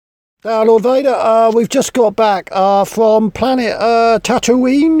Lord Vader, we've just got back from planet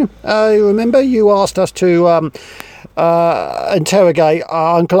Tatooine. You remember you asked us to interrogate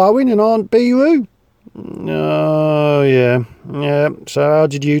Uncle Owen and Aunt Beeroo? Oh, yeah. So how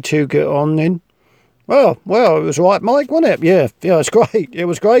did you two get on then? Well, it was right, Mike, wasn't it? Yeah, it's great. It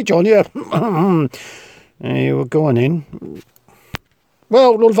was great, John, yeah. You were going in.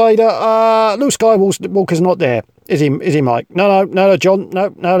 Well, Lord Vader, Luke Skywalker's not there. Is he, Mike? No, John.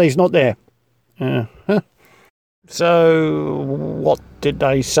 No, he's not there. So, what did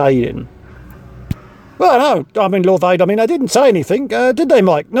they say then? Well, no, I mean, Lord Vader, they didn't say anything, did they,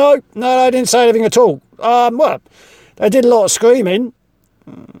 Mike? No, they didn't say anything at all. Well, they did a lot of screaming.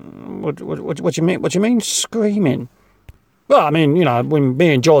 What do you mean? What do you mean, screaming? Well, when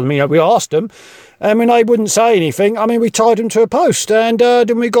me and John, we asked them, and when they wouldn't say anything, we tied them to a post, and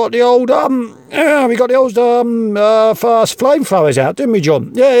then we got the old fast flamethrowers out, didn't we,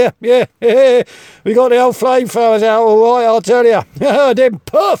 John? Yeah. We got the old flamethrowers out, all right, I'll tell you. Then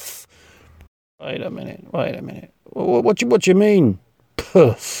puff. Wait a minute. What do you mean,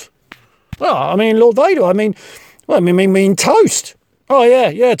 puff? Well, Lord Vader, mean toast. Oh,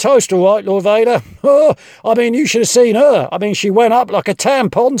 yeah, toast, all right, Lord Vader. Oh, you should have seen her. she went up like a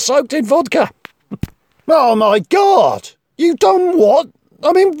tampon soaked in vodka. Oh, my God. You've done what?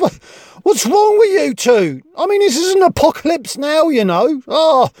 What's wrong with you two? This is an apocalypse now, you know.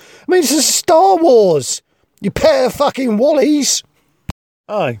 Oh, this is Star Wars. You pair of fucking wallies.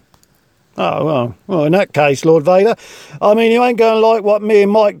 Oh, well, in that case, Lord Vader, you ain't going to like what me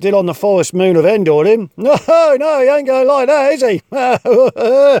and Mike did on the forest moon of Endor, then? No, he ain't going to like that, is he?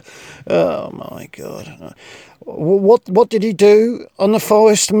 Oh, my God. What did he do on the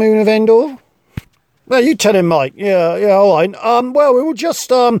forest moon of Endor? Well, you tell him, Mike. Yeah, all right. Well, we were just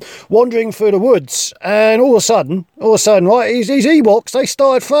wandering through the woods, and all of a sudden, right, these Ewoks, they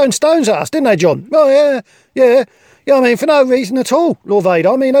started throwing stones at us, didn't they, John? Oh, yeah. Yeah, for no reason at all, Lord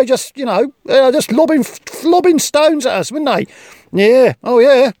Vader. They just, just lobbing stones at us, wouldn't they? Yeah, oh,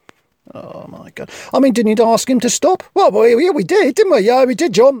 yeah. Oh, my God. Didn't you ask him to stop? Well, yeah, we did, didn't we? Yeah, we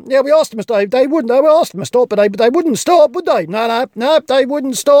did, John. Yeah, we asked them to stop. They wouldn't. We asked them to stop, but they wouldn't stop, would they? No, they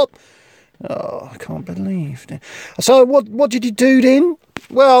wouldn't stop. Oh, I can't believe it. So what did you do then?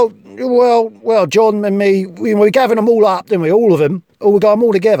 Well, John and me, we gathered them all up, didn't we? All of them. We got them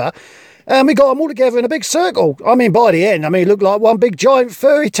all together. And we got them all together in a big circle. By the end, it looked like one big giant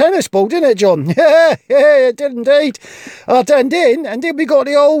furry tennis ball, didn't it, John? Yeah, it did indeed. And then we got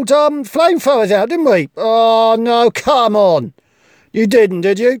the old flamethrowers out, didn't we? Oh, no, come on. You didn't,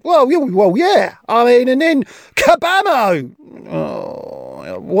 did you? Well, yeah. And then kabamo.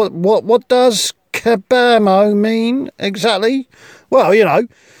 Oh, what does kabamo mean exactly? Well, we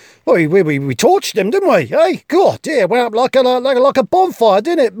torched them, didn't we? Hey, God, dear, went up like a bonfire,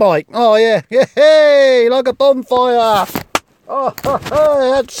 didn't it, Mike? Oh, yeah, hey, like a bonfire. Oh,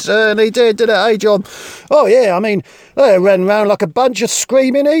 that certainly did it, eh, John? Oh, yeah, they ran around like a bunch of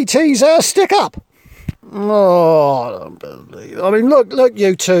screaming ETs, stick up. Oh, I don't believe it. Look,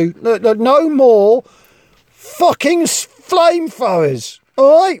 you two. Look, no more fucking flamethrowers,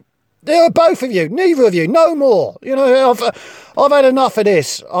 all right? There are both of you, neither of you, no more. I've had enough of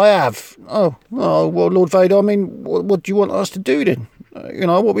this. I have. Oh, well, Lord Vader, what do you want us to do then? What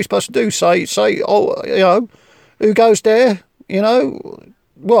are we supposed to do? Say, who goes there?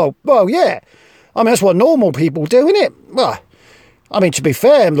 Well, yeah. That's what normal people do, isn't it? Well, to be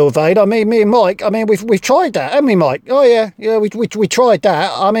fair, Lord Vader, me and Mike, we've tried that, haven't we, Mike? Oh, yeah, we tried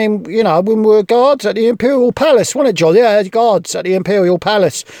that. When we were guards at the Imperial Palace, wasn't it, John? Yeah, guards at the Imperial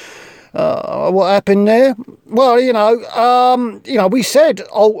Palace. What happened there? Well, we said,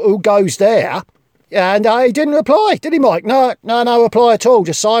 who goes there? And he didn't reply, did he, Mike? No reply at all,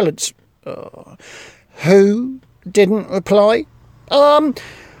 just silence. Who didn't reply? Well,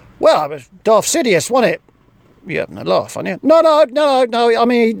 it was Darth Sidious, wasn't it? You're having a laugh, aren't you? No.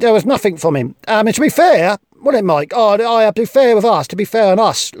 There was nothing from him. To be fair, wasn't it, Mike? Oh, I have to be fair with us, to be fair on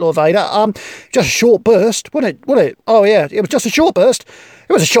us, Lord Vader. Just a short burst, wasn't it? Oh, yeah, it was just a short burst.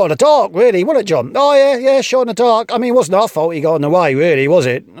 It was a shot in the dark, really, wasn't it, John? Oh, yeah, shot in the dark. It wasn't our fault he got in the way, really, was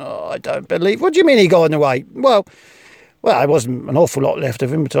it? Oh, I don't believe... What do you mean he got in the way? Well, there wasn't an awful lot left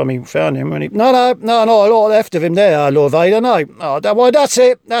of him by the time we found him. No, not a lot left of him there, Lord Vader, no. Oh, that's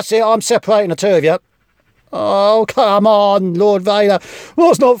it. I'm separating the two of you. Oh, come on, Lord Vader.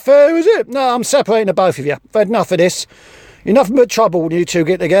 Well, it's not fair, is it? No, I'm separating the both of you. I've had enough of this. You're nothing but trouble when you two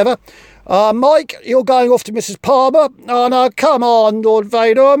get together. Mike, you're going off to Mrs. Palmer. Oh, no, come on, Lord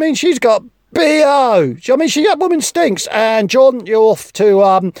Vader. She's got B.O. That woman stinks. And John, you're off to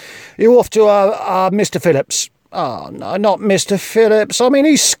Mr. Phillips. Oh, no, not Mr. Phillips. I mean,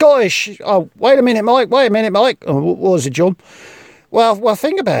 he's Scottish. Oh, wait a minute, Mike. Oh, what was it, John? Well,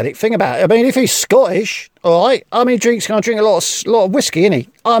 think about it. I mean, if he's Scottish, all right, I mean, he's going to drink a lot of whiskey, isn't he?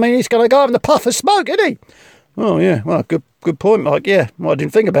 I mean, he's going to go having a puff of smoke, isn't he? Oh, yeah. Well, good point, Mike. Yeah, well, I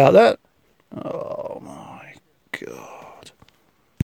didn't think about that. Oh, my God.